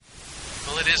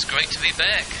It is great to be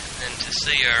back and to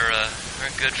see our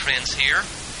good friends here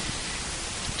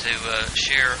to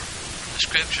share the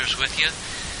Scriptures with you.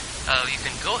 You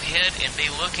can go ahead and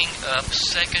be looking up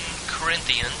 2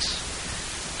 Corinthians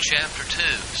chapter 2,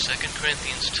 2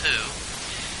 Corinthians 2.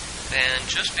 And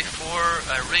just before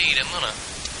I read, I'm going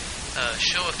to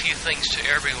show a few things to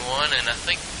everyone, and I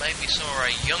think maybe some of our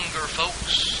younger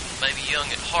folks, maybe young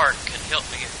at heart, can help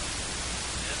me.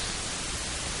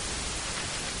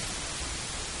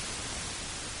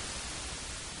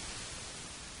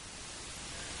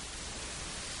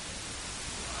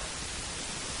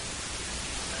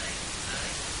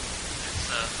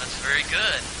 That's very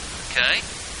good. Okay.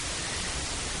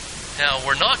 Now,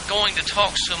 we're not going to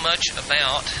talk so much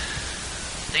about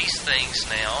these things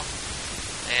now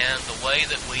and the way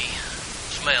that we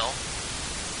smell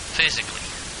physically.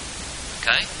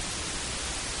 Okay?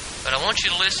 But I want you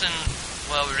to listen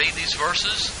while we read these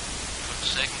verses from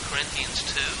 2 Corinthians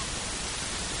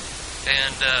 2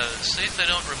 and see if they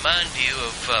don't remind you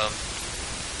of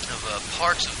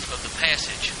parts of the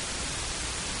passage.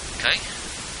 Okay?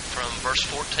 From verse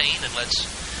 14, and let's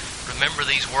remember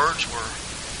these words were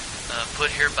put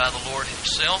here by the Lord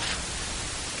Himself,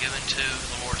 given to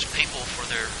the Lord's people for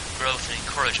their growth and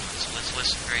encouragement. So let's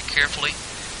listen very carefully.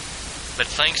 But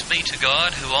thanks be to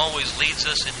God who always leads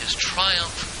us in His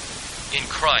triumph in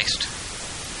Christ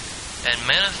and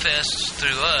manifests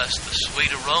through us the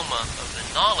sweet aroma of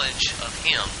the knowledge of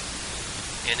Him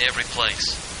in every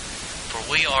place. For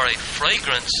we are a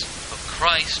fragrance of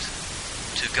Christ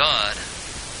to God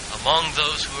among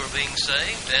those who are being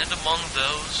saved and among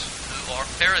those who are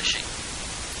perishing.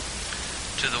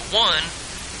 To the one,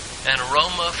 an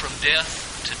aroma from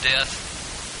death to death,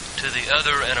 to the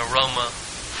other, an aroma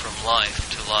from life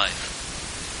to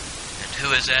life. And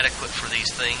who is adequate for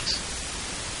these things?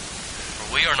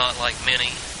 For we are not like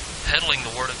many, peddling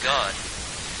the Word of God,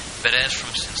 but as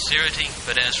from sincerity,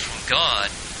 but as from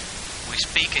God, we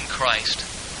speak in Christ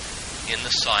in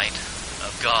the sight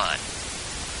of God.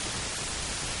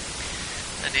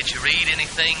 Now, did you read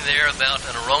anything there about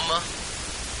an aroma?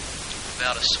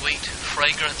 About a sweet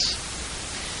fragrance?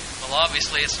 Well,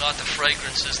 obviously it's not the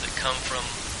fragrances that come from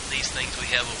these things we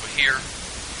have over here,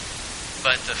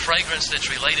 but the fragrance that's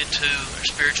related to our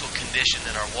spiritual condition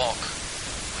and our walk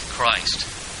with Christ.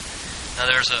 Now,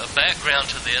 there's a background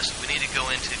to this we need to go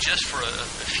into just for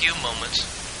a few moments.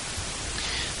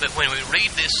 But when we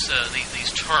read these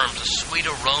terms, a sweet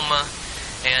aroma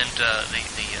and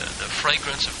the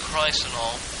fragrance of Christ and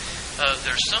all,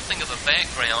 there's something of a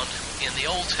background in the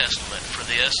Old Testament for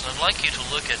this, and I'd like you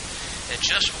to look at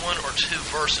just one or two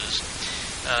verses.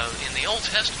 In the Old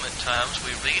Testament times,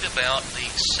 we read about the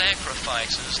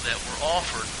sacrifices that were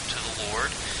offered to the Lord,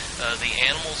 the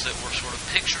animals that were sort of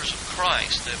pictures of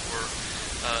Christ that were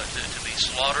to be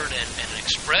slaughtered, and an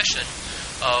expression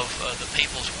of the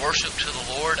people's worship to the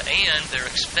Lord and their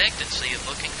expectancy of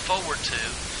looking forward to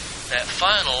that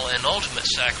final and ultimate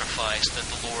sacrifice that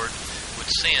the Lord would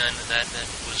send, that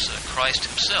was Christ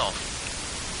Himself.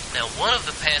 Now, one of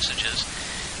the passages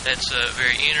that's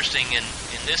very interesting in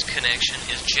this connection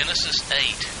is Genesis 8,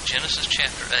 Genesis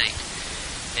chapter 8.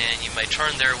 And you may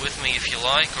turn there with me if you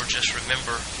like, or just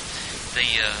remember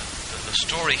the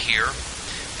story here.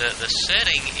 The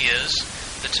setting is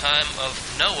the time of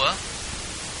Noah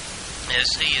as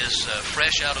he is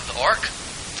fresh out of the ark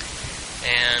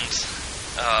and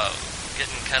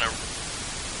getting kind of,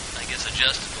 I guess,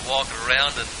 adjusted to walking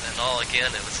around and all again.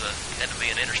 It had to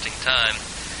be an interesting time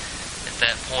at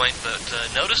that point. But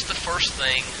notice the first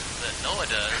thing that Noah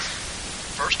does,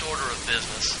 first order of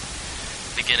business,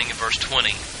 beginning in verse 20,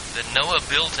 that Noah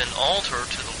built an altar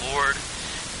to the Lord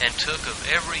and took of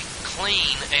every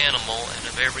clean animal and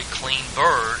of every clean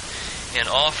bird and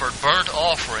offered burnt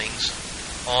offerings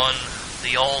on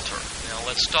the altar. Now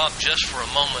let's stop just for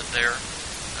a moment there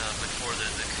before the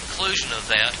conclusion of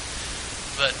that.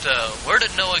 But where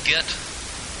did Noah get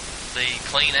the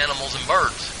clean animals and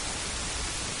birds?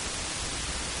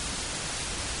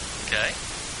 Okay.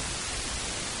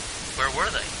 Where were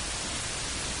they?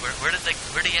 Where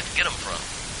did he have to get them from?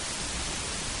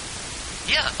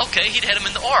 Yeah, okay, he'd had them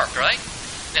in the ark, right?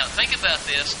 Now think about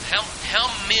this. How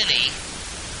many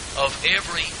of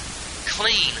every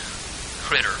clean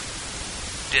critter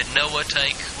did Noah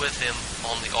take with him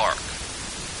on the ark?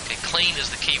 Okay, clean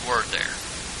is the key word there.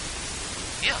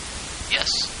 Yeah, yes.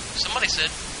 Somebody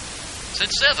said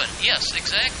 7. Yes,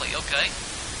 exactly. Okay,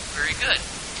 very good.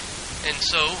 And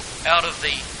so, out of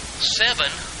the 7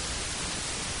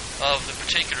 of the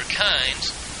particular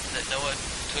kinds that Noah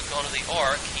took onto the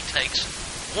ark, he takes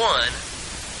 1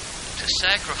 to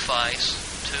sacrifice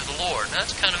to the Lord. Now,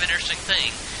 that's kind of an interesting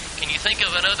thing. Can you think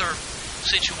of another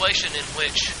situation in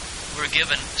which we're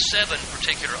given 7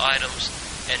 particular items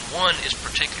and one is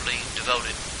particularly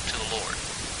devoted to the Lord.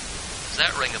 Does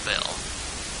that ring a bell?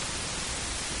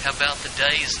 How about the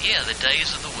days? Yeah, the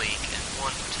days of the week, and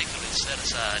one particularly set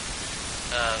aside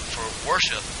for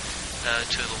worship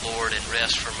to the Lord and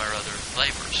rest from our other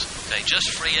labors. Okay,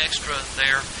 just free extra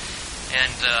there.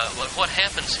 And what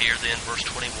happens here then, verse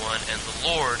 21, and the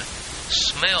Lord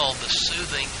smelled the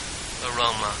soothing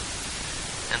aroma.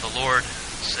 And the Lord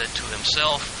said to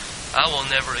himself, I will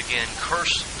never again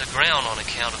curse the ground on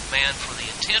account of man, for the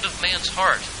intent of man's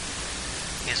heart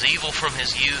is evil from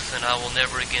his youth, and I will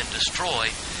never again destroy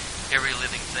every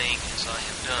living thing as I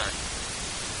have done.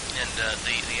 And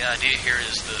the idea here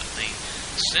is the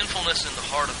sinfulness in the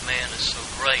heart of man is so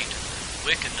great, and the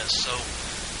wickedness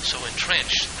so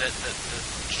entrenched that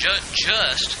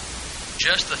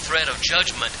just the threat of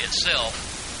judgment itself,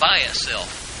 by itself,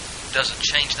 doesn't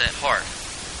change that heart.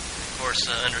 Of course,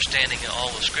 understanding all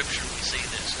of Scripture, we see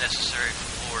that it's necessary for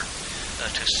the Lord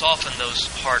to soften those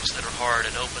hearts that are hard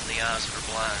and open the eyes that are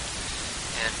blind,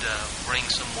 and bring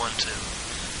someone to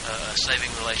a saving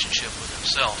relationship with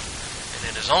Himself. And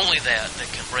it is only that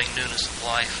can bring newness of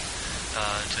life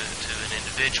to an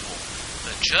individual.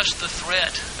 But just the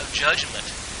threat of judgment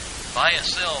by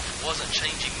itself wasn't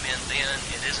changing men then.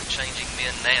 It isn't changing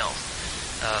men now.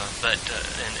 But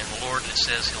the Lord, it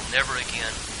says He'll never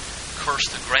again curse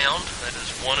the ground. That is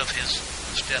one of His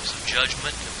steps of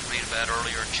judgment that we read about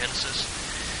earlier in Genesis.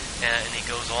 And He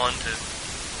goes on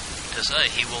to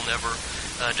say He will never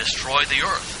destroy the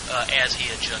earth as He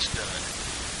had just done.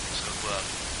 So,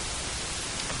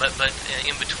 but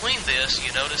in between this,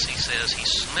 you notice He says He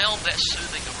smelled that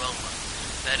soothing aroma.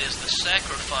 That is, the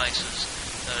sacrifices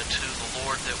to the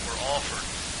Lord that were offered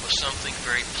was something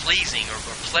very pleasing or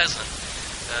pleasant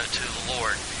to the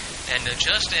Lord. And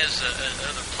just as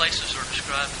other places are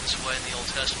described in this way in the Old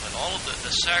Testament, all of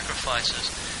the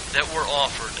sacrifices that were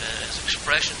offered as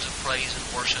expressions of praise and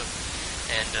worship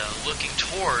and looking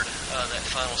toward that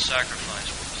final sacrifice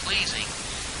were pleasing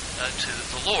to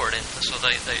the Lord. And so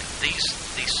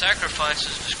these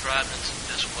sacrifices described in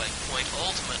this way point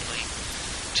ultimately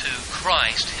to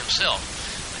Christ Himself.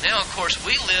 But now, of course,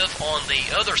 we live on the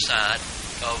other side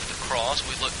of the cross.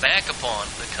 We look back upon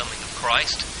the coming of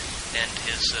Christ and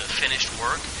His finished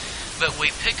work. But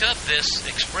we pick up this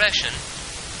expression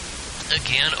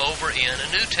again over in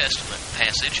a New Testament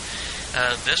passage,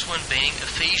 this one being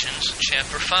Ephesians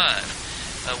chapter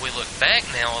 5. We look back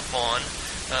now upon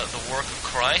the work of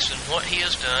Christ and what He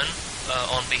has done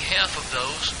on behalf of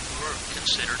those who are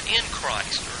considered in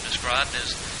Christ, or described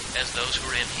as those who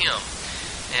are in Him.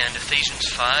 And Ephesians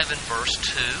 5 and verse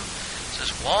 2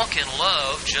 says, walk in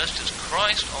love just as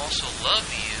Christ also loved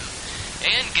you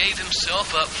and gave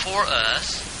Himself up for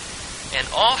us, an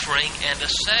offering and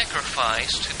a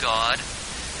sacrifice to God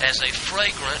as a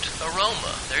fragrant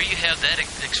aroma. There you have that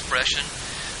expression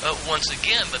once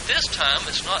again, but this time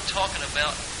it's not talking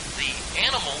about the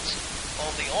animals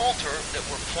on the altar that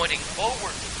were pointing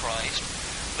forward to Christ,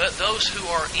 but those who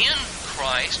are in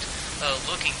Christ,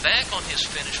 looking back on His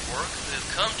finished work, who have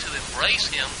come to embrace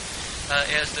Him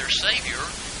as their Savior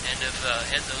and have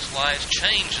had those lives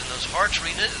changed and those hearts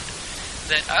renewed.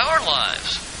 That our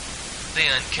lives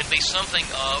then can be something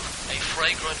of a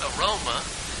fragrant aroma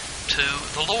to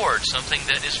the Lord, something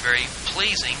that is very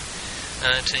pleasing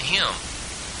to Him.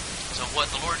 So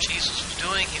what the Lord Jesus was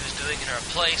doing, He was doing in our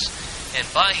place, and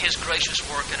by His gracious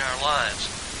work in our lives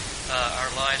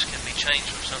can be changed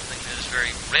from something that is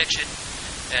very wretched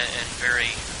and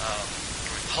very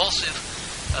repulsive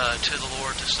to the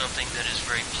Lord to something that is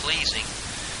very pleasing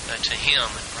to Him.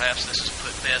 And perhaps this is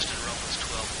put best in Romans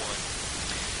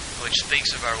 12:1, which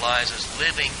speaks of our lives as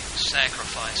living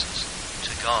sacrifices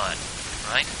to God.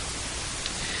 Right?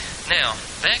 Now,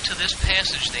 back to this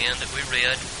passage then that we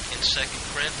read in 2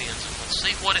 Corinthians, and let's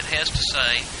see what it has to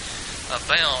say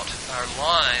about our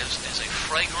lives as a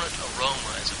fragrant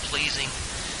aroma, as a pleasing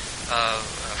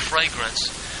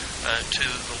fragrance to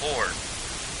the Lord.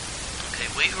 Okay,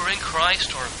 we who are in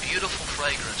Christ are a beautiful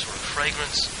fragrance, or a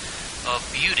fragrance of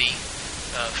beauty,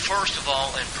 first of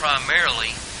all and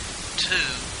primarily to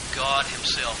God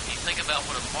Himself. You think about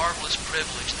what a marvelous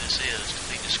privilege this is to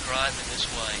be described in this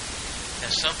way,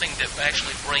 as something that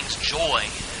actually brings joy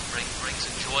and brings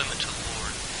enjoyment to the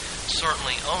Lord.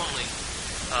 Certainly only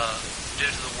due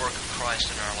to the work of Christ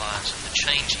in our lives and the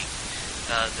changing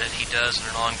that He does on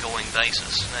an ongoing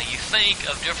basis. Now, you think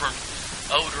of different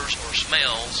odors or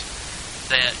smells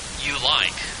that you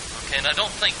like. Okay, and I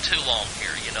don't think too long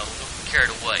here, don't get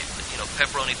carried away. But,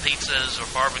 pepperoni pizzas or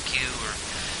barbecue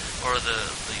or the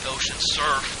ocean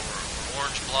surf or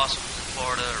orange blossoms in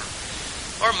Florida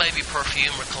or or maybe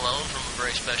perfume or cologne from a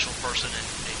very special person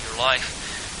in your life.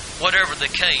 Whatever the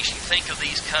case, you think of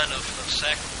these kind of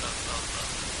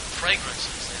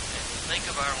fragrances and think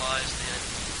of our lives then,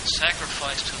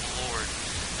 sacrifice to the Lord,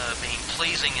 being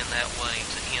pleasing in that way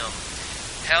to Him.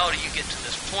 How do you get to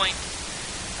this point?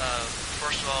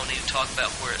 First of all, we need to talk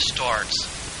about where it starts.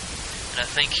 And I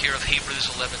think here of Hebrews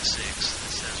 11:6,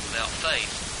 it says, without faith,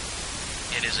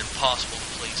 it is impossible to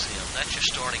please Him. That's your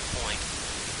starting point.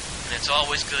 And it's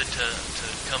always good to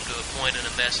come to a point in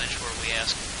a message where we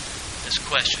ask this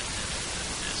question.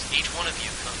 Does each one of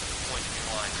you come to a point in your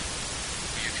life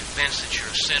where you're convinced that you're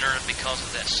a sinner and because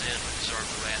of that sin we deserve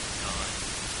the wrath of God?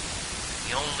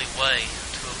 The only way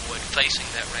to avoid facing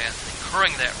that wrath and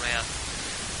incurring that wrath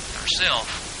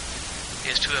ourselves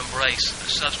is to embrace a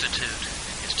substitute,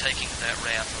 is taking that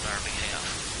wrath on our behalf.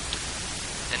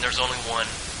 And there's only one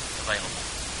available.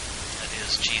 That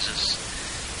is Jesus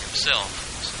Himself.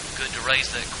 So good to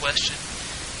raise that question,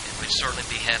 and we'd certainly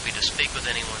be happy to speak with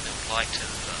anyone that would like to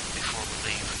before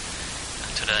we leave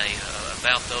today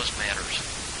about those matters.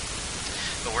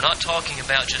 But we're not talking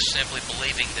about just simply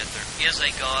believing that there is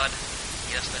a God.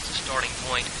 Yes, that's a starting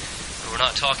point. But we're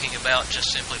not talking about just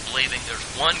simply believing there's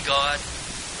one God.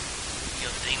 You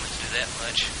know, the demons do that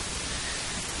much.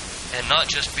 And not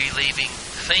just believing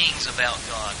things about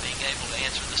God, being able to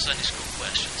answer the Sunday school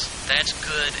questions. That's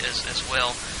good as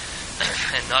well.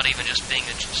 And not even just being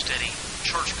a steady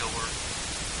churchgoer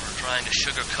or trying to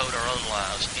sugarcoat our own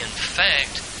lives. In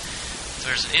fact,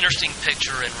 there's an interesting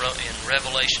picture in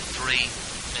Revelation 3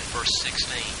 and verse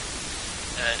 16.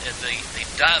 The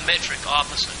diametric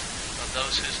opposite of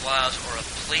those whose lives are a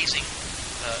pleasing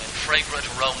and fragrant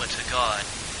aroma to God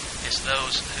is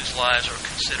those whose lives are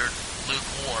considered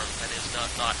lukewarm. That is,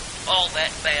 not all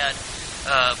that bad,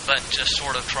 but just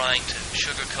sort of trying to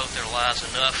sugarcoat their lives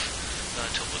enough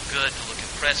to look good, to look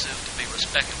impressive, to be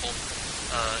respectable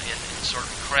in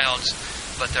certain crowds.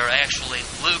 But they're actually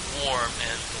lukewarm,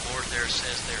 and the Lord there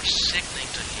says they're sickening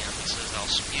to Him. He says, I'll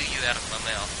spew you out of my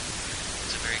mouth.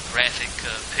 It's a very graphic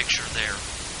picture there.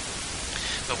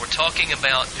 But we're talking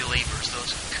about believers,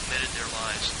 those who committed their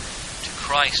lives to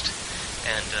Christ,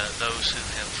 and those who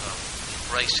have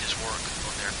embraced His work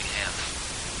on their behalf.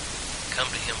 Come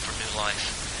to Him for new life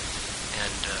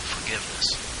and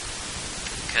forgiveness.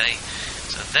 Okay?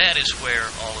 So that is where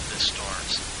all of this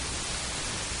starts.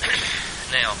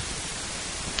 Now,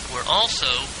 we're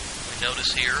also, we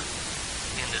notice here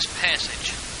in this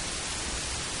passage,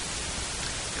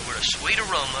 that we're a sweet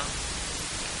aroma,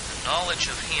 the knowledge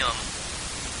of Him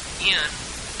in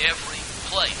every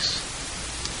place.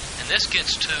 And this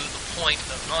gets to the point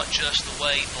of not just the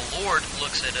way the Lord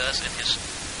looks at us and His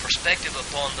perspective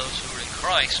upon those who are in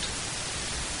Christ,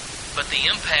 but the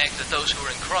impact that those who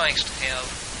are in Christ have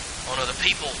on other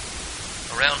people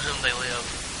around whom they live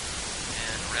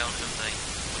and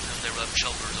with whom they rub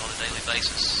shoulders on a daily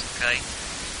basis. Okay?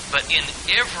 But in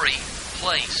every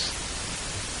place,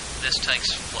 this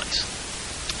takes place.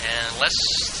 And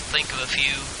let's think of a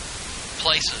few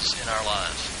places in our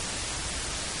lives.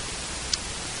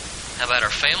 How about our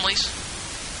families?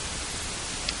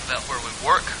 About where we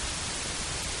work?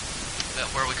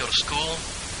 About where we go to school?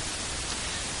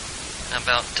 How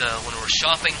about when we're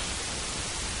shopping?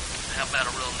 How about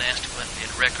a real nasty one in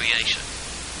recreation?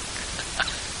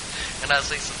 And I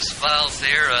see some smiles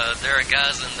there. There are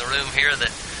guys in the room here that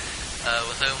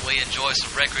with whom we enjoy some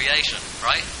recreation,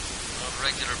 right? On a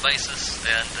regular basis.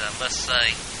 And I must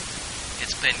say,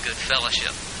 it's been good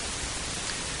fellowship.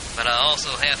 But I also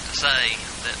have to say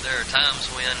that there are times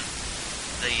when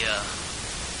the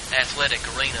athletic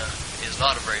arena is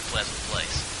not a very pleasant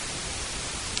place.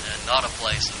 And not a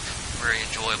place of very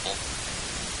enjoyable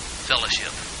fellowship.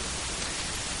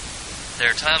 There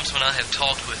are times when I have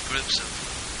talked with groups of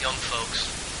young folks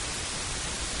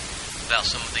about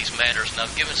some of these matters, and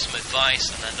I've given some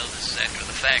advice, and I know this is after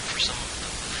the fact for some of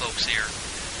the folks here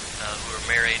who are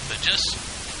married, but just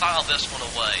file this one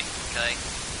away, okay?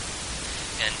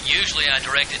 And usually I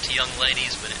direct it to young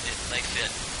ladies, but it may fit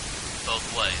both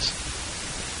ways.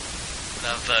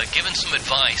 But I've given some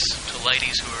advice to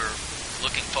ladies who are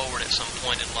looking forward at some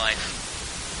point in life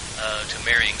to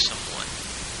marrying someone.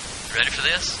 You ready for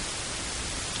this?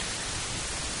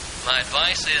 My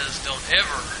advice is don't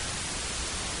ever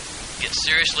get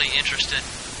seriously interested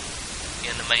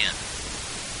in the man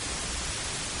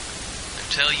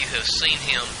until you have seen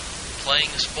him playing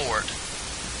a sport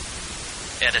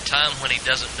at a time when he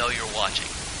doesn't know you're watching.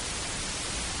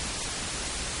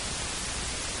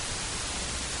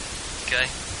 Okay?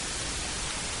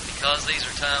 Because these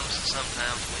are times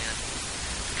sometimes when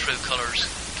the true colors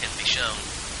can be shown.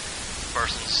 A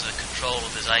person's control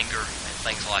of his anger and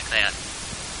things like that.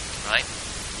 right?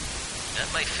 That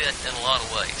may fit in a lot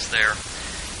of ways there.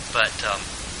 But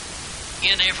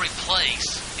in every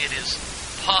place, it is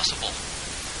possible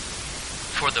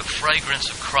for the fragrance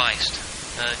of Christ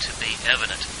to be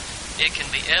evident. It can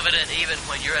be evident even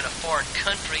when you're in a foreign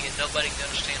country and nobody can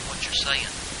understand what you're saying.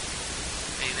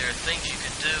 There are things you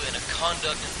can do in a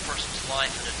conduct in a person's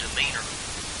life and a demeanor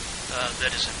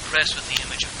that is impressed with the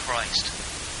image of Christ.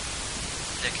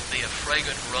 That can be a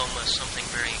fragrant aroma, something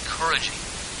very encouraging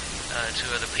to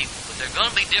other people. But there are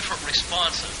going to be different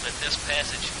responses that this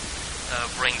passage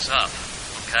brings up.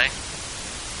 Okay?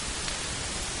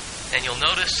 And you'll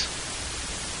notice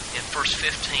in verse 15,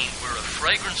 we're a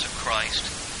fragrance of Christ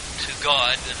to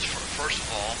God, that's first of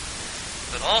all,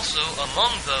 but also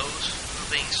among those who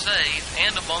are being saved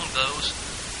and among those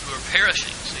who are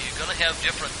perishing. So you're going to have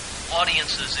different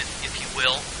audiences, if you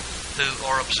will, who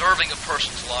are observing a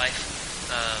person's life,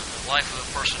 the life of a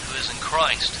person who is in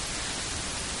Christ.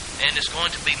 And it's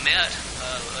going to be met,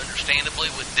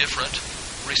 understandably, with different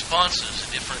responses,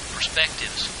 different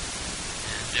perspectives,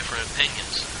 and different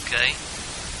opinions. Okay?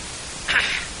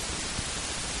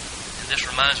 And this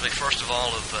reminds me, first of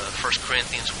all, of 1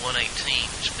 Corinthians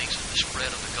 1:18, which speaks of the spread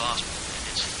of the gospel. And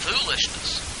it's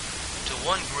foolishness to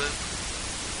one group,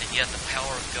 and yet the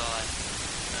power of God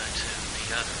to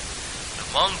the other. But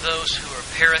among those who are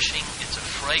perishing, it's a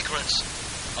fragrance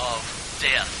of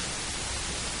death.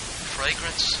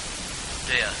 Fragrance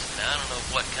of death. Now, I don't know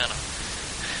what kind of...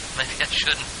 Maybe I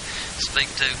shouldn't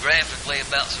speak too graphically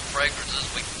about some fragrances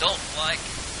we don't like,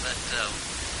 but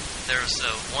there's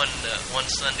one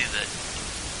Sunday that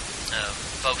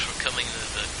folks were coming to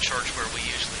the church where we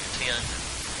usually attend.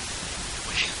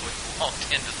 We walked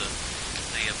into the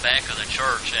back of the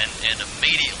church, and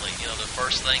immediately, the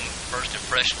first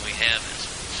impression we have is,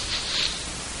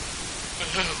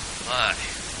 oh my,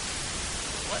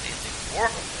 what in the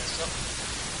world is something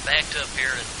backed up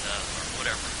here or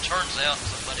whatever. It turns out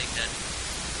somebody had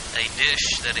a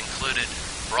dish that included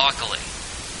broccoli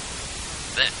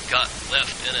that got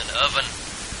left in an oven,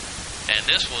 and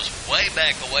this was way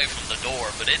back away from the door,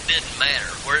 but it didn't matter.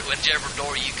 Whichever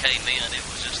door you came in, it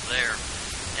was just there,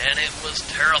 and it was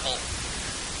terrible.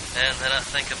 And then I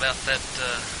think about that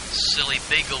silly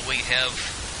beagle we have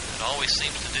that always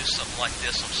seems to do something like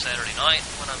this on Saturday night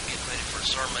when I'm getting ready for a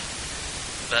sermon,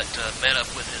 but met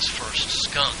up with his first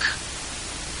skunk,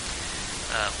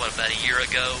 about a year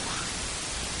ago.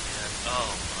 And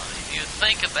oh my, you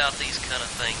think about these kind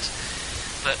of things.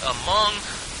 But among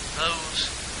those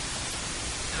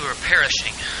who are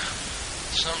perishing,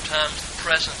 sometimes the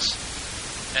presence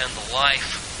and the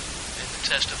life and the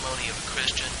testimony of a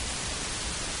Christian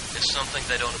is something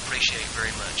they don't appreciate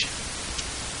very much.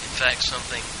 In fact,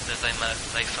 something that they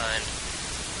may find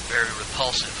very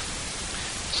repulsive.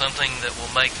 Something that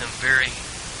will make them very,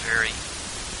 very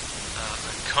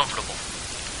uncomfortable.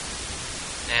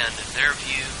 And in their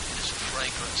view, it is a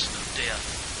fragrance of death.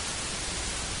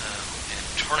 And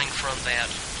turning from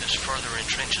that just further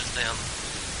entrenches them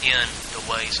in the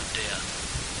ways of death.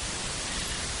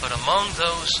 But among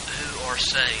those who are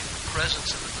saved, the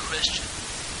presence of a Christian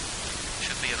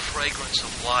should be a fragrance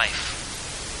of life.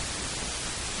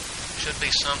 Should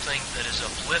be something that is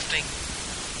uplifting,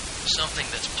 something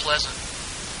that's pleasant,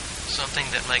 something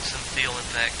that makes them feel, in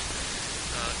fact,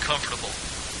 comfortable.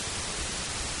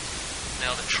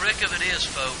 Now, the trick of it is,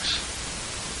 folks,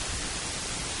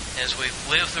 as we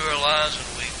live through our lives and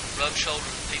we rub shoulders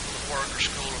with people at work or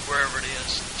school or wherever it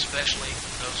is, especially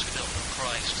those who don't know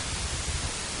Christ,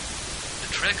 the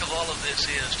trick of all of this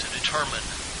is to determine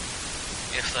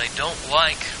if they don't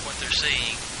like what they're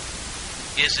seeing,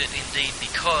 is it indeed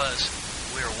because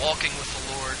we are walking with the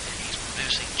Lord and He's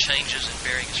producing changes and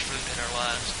bearing His fruit in our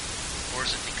lives? Or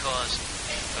is it because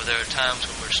there are times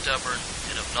when we're stubborn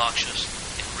and obnoxious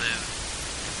and rude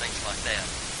and things like that?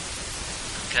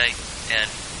 Okay? And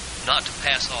not to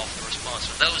pass off the response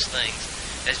of those things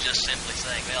as just simply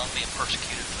saying, well, I'm being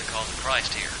persecuted for the cause of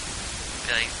Christ here.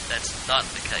 Okay? That's not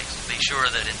the case. To be sure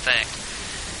that, in fact,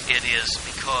 it is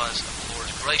because of the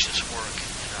Lord's gracious work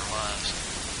in our lives,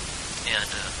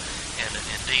 and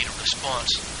indeed a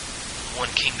response from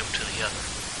one kingdom to the other.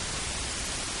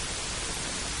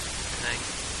 Okay?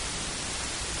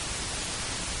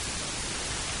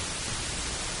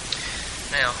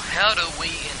 Now, how do we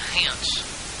enhance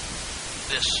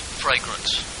this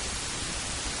fragrance?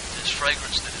 This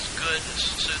fragrance that is good, this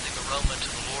soothing aroma to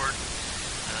the Lord,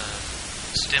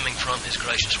 stemming from His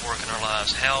gracious work in our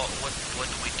lives. What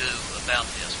do we do about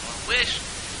this? Well, I wish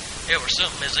it were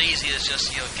something as easy as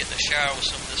just, getting a shower with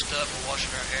some of this stuff, or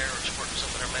washing our hair, or squirting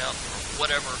some in our mouth, or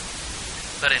whatever.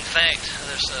 But in fact,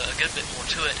 there's a good bit more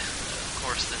to it, of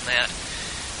course, than that.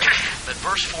 But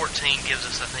verse 14 gives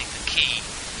us, I think, the key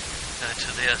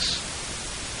to this.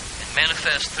 And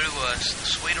manifest through us the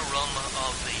sweet aroma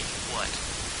of the what?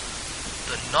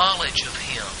 The knowledge of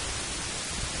Him.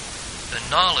 The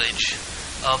knowledge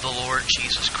of the Lord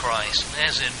Jesus Christ. And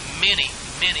as in many,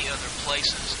 many other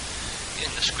places in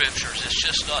the Scriptures,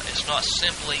 it's not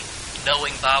simply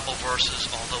knowing Bible verses,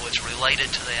 although it's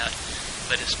related to that,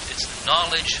 but it's the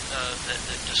knowledge that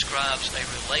describes a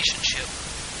relationship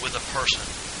with a person.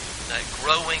 That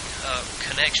growing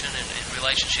connection and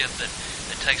relationship that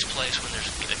takes place when there's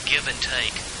a give and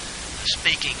take, a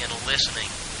speaking and a listening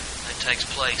that takes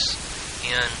place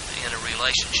in a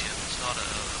relationship. It's not a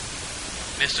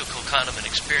mystical kind of an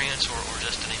experience or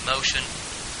just an emotion,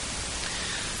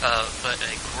 but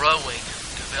a growing,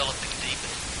 developing,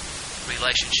 deepening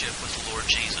relationship with the Lord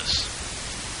Jesus.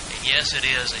 And yes, it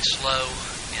is a slow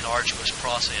and arduous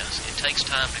process. It takes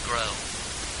time to grow.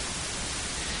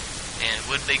 And it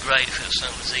would be great if it was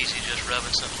something as easy as just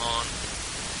rubbing something on.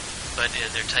 But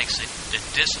there takes a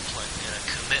discipline and a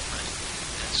commitment.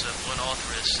 As one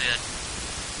author has said,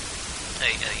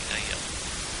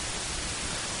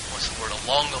 what's the word? A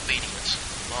long obedience.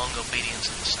 Long obedience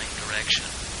in the same direction.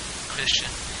 Christian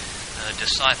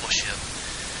discipleship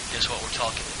is what we're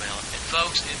talking about. And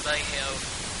folks, it may have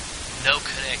no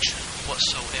connection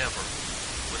whatsoever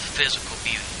with physical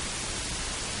beauty.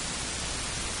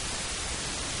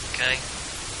 Okay?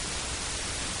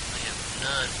 They have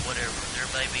none whatever. There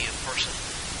may be a person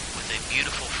with a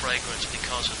beautiful fragrance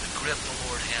because of the grip the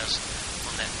Lord has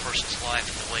on that person's life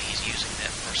and the way He's using that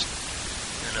person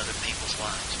in other people's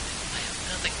lives. They have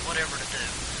nothing whatever to do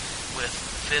with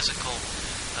physical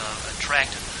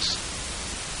attractiveness.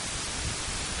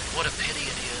 And what a pity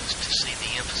it is to see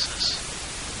the emphasis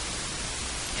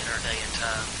in our day and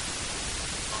time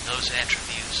on those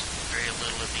attributes, very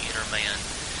little of the inner man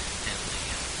and the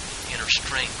inner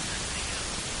strength and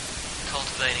the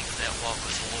cultivating of that walk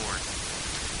with the Lord.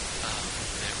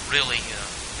 It really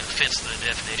fits the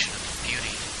definition of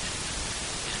beauty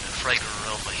and a fragrant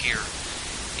aroma here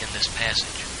in this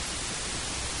passage.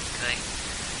 Okay?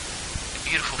 The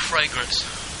beautiful fragrance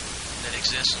that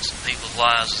exists in some people's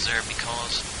lives is there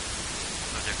because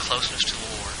of their closeness to the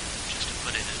Lord. Just to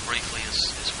put it as briefly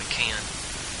as we can.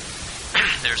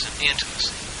 There's an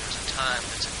intimacy. There's a time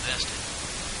that's invested.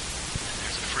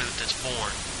 Fruit that's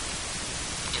born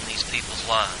in these people's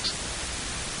lives.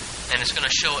 And it's going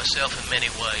to show itself in many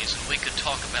ways. And we could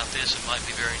talk about this. It might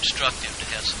be very instructive to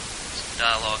have some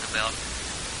dialogue about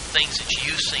things that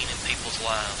you've seen in people's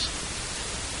lives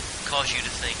that cause you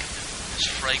to think of this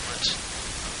fragrance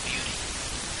of beauty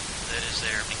that is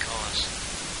there because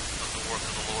of the work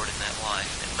of the Lord in that life.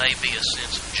 It may be a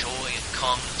sense of joy and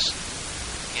calmness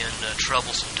in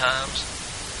troublesome times.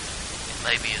 It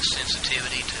may be a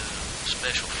sensitivity to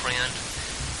special friend.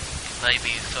 It may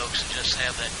be folks that just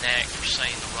have that knack for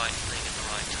saying the right thing at the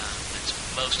right time. It's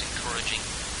most encouraging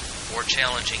or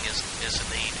challenging as the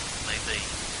need may be.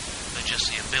 But just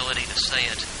the ability to say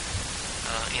it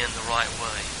in the right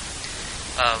way.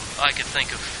 I could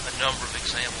think of a number of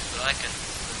examples, but I can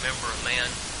remember a man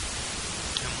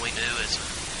whom we knew as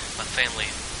my family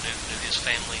knew his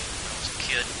family when I was a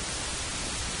kid.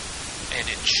 And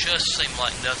it just seemed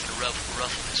like nothing to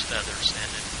ruffle his feathers.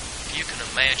 And you can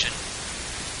imagine,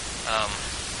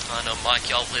 I know, Mike,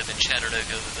 y'all live in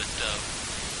Chattanooga, but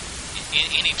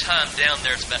any time down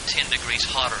there it's about 10 degrees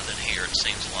hotter than here, it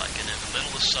seems like. And in the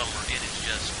middle of summer, it is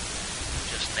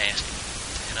just nasty.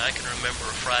 And I can remember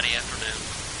a Friday afternoon,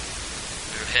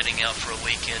 we were heading out for a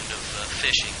weekend of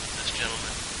fishing with this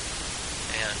gentleman,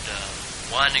 and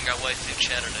winding our way through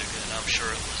Chattanooga, and I'm sure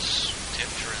it was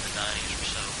temperature in the 90s or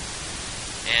so.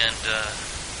 And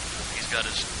he's got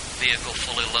his vehicle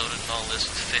fully loaded and all this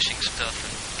fishing stuff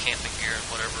and camping gear and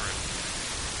whatever, and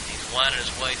he's winding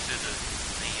his way through the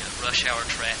rush hour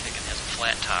traffic and has a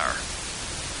flat tire.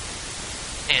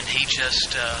 And he just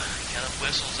kind of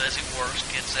whistles as he works,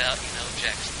 gets out,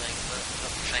 jacks the thing up,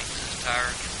 changes his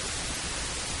tire, gets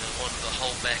one with a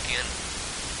hole back in,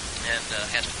 and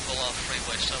has to pull off the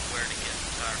freeway somewhere to get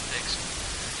the tire fixed.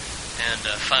 And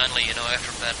finally, after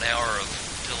about an hour of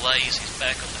delays, he's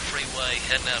back on the freeway,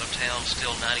 heading out of town,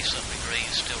 still 90-something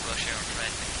degrees, still rush hour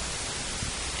traffic,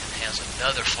 and has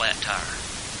another flat tire.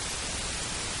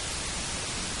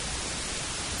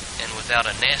 And without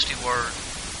a nasty word,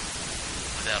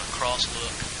 without a cross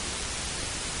look,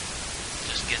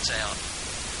 just gets out,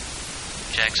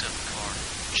 jacks up the car,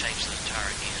 changes the tire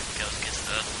again, goes and gets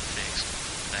the other one fixed,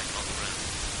 back on the road.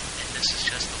 And this is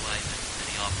just the way that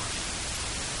he operates.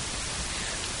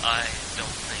 And I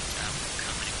don't think I will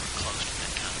come anywhere close to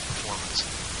that kind of performance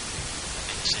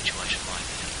in a situation like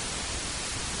that.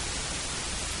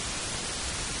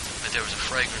 that there was a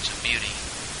fragrance of beauty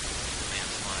in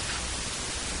man's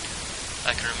life.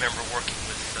 I can remember working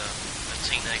with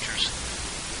teenagers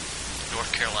in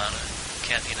North Carolina.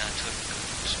 Kathy and I took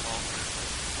a small group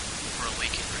for a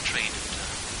weekend retreat.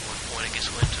 At one point, I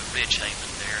guess we went to Ridge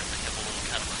Haven there, and they have a little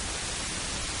kind of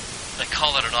they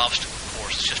call it an obstacle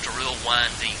course. It's just a real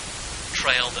windy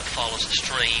trail that follows a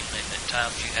stream, and at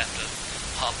times you have to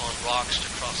hop on rocks to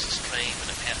cross the stream,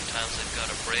 and at times they've got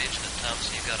a bridge, and at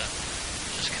times you've got to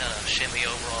just kind of shimmy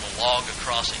over on a log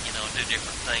across it, and do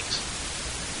different things.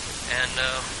 And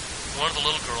one of the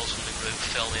little girls in the group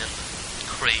fell in the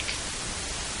creek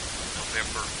in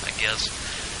November, I guess,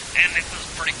 and it was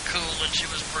pretty cool, and she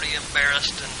was pretty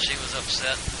embarrassed, and she was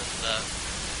upset, and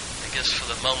I guess for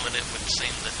the moment it would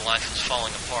seem that life was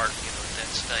falling apart, at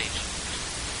that stage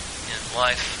in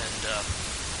life,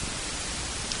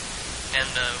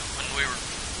 and when we were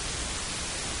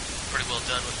pretty well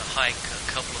done with the hike, a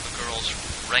couple of the girls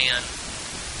ran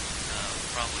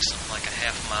probably something like a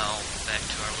half mile back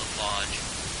to our little lodge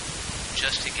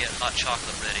just to get hot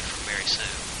chocolate ready for Mary Sue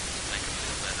to make her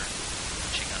feel better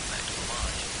when she got back to the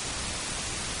lodge.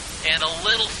 And a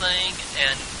little thing,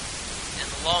 and in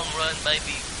the long run,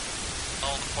 maybe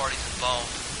all the parties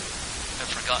involved have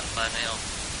forgotten by now.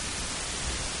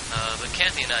 But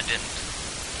Kathy and I didn't.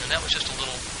 And that was just a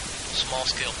little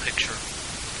small-scale picture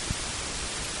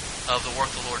of the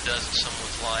work the Lord does in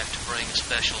someone's life to bring a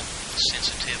special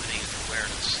sensitivity and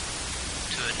awareness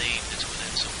to a need that's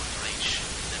within someone's reach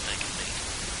that they can meet.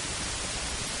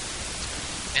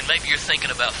 And maybe you're thinking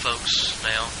about folks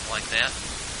now like that.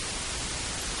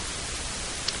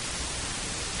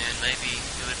 And maybe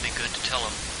it would be good to tell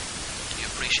them you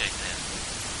appreciate that.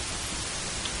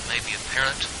 Maybe a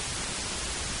parent,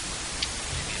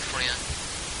 maybe a friend,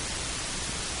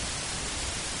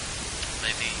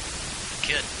 maybe a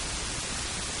kid.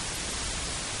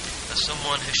 As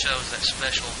someone who shows that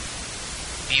special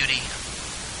beauty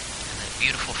and that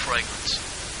beautiful fragrance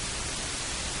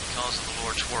because of the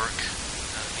Lord's work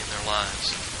in their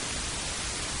lives.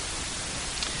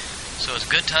 So it's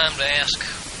a good time to ask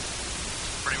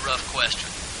a pretty rough question.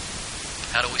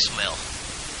 How do we smell?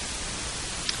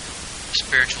 A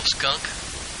spiritual skunk?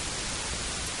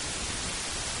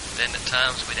 Then at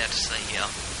times we'd have to say,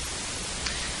 yeah.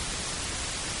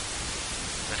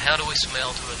 But how do we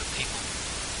smell to other people?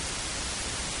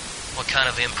 What kind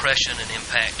of impression and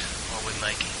impact are we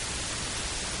making?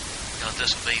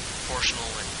 This will be proportional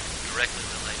and directly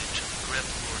related to the grip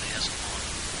the Lord has upon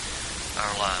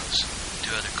our lives.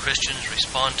 Do other Christians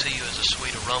respond to you as a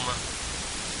sweet aroma?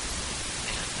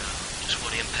 And just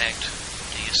what impact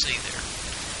do you see there?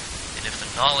 And if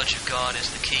the knowledge of God is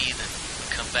the key, then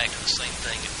we come back to the same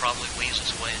thing. It probably weaves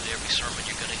its way into every sermon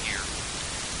you're going to hear.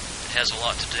 It has a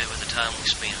lot to do with the time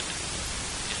we spend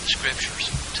in the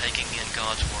Scriptures, taking in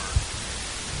God's Word,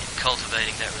 and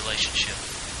cultivating that relationship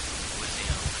with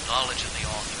Him. The knowledge of the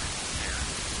author there,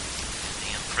 and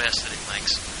the impress that it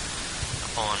makes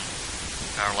upon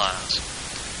our lives.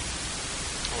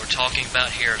 What we're talking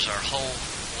about here is our whole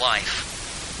life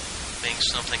being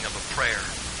something of a prayer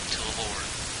to the Lord.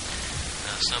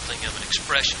 Something of an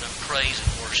expression of praise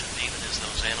and worship, even as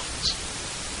those animals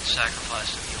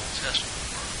sacrificed in the Old Testament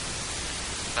were.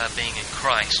 By being in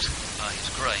Christ, by His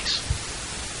grace,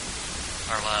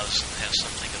 our lives have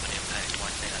something of an impact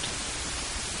like that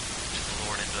to the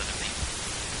Lord and to other people.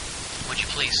 Would you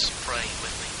please pray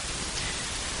with me?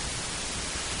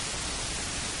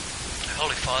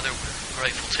 Holy Father, we're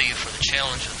grateful to You for the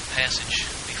challenge of the passage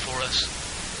before us.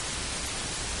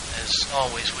 As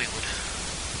always, we would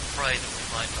pray that we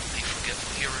might not be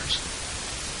forgetful hearers,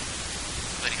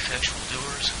 but effectual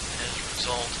doers. And as a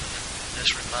result of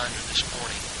this reminder this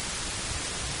morning,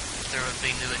 there would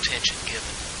be new attention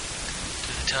given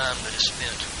to the time that is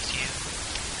spent with You,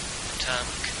 the time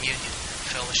of communion and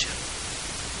fellowship,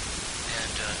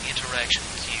 and interaction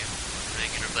with You on a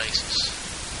regular basis.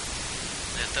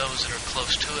 That those that are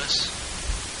close to us,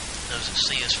 those that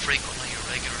see us frequently or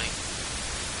regularly,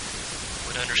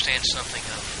 would understand something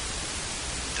of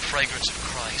the fragrance of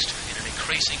Christ in an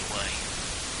increasing way,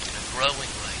 in a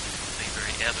growing way that would be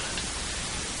very evident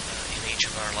in each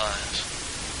of our lives.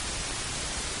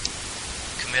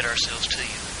 Commit ourselves to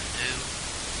You anew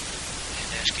and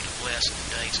ask You to bless in the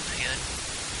days ahead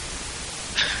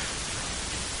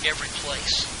every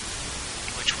place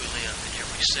in which we live, in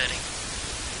every setting,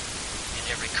 in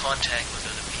every contact with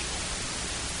other people,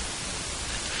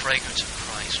 that the fragrance of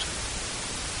Christ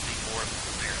be more and more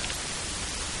apparent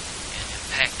and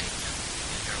impacting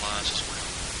in their lives as well.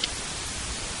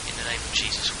 In the name of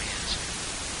Jesus we ask.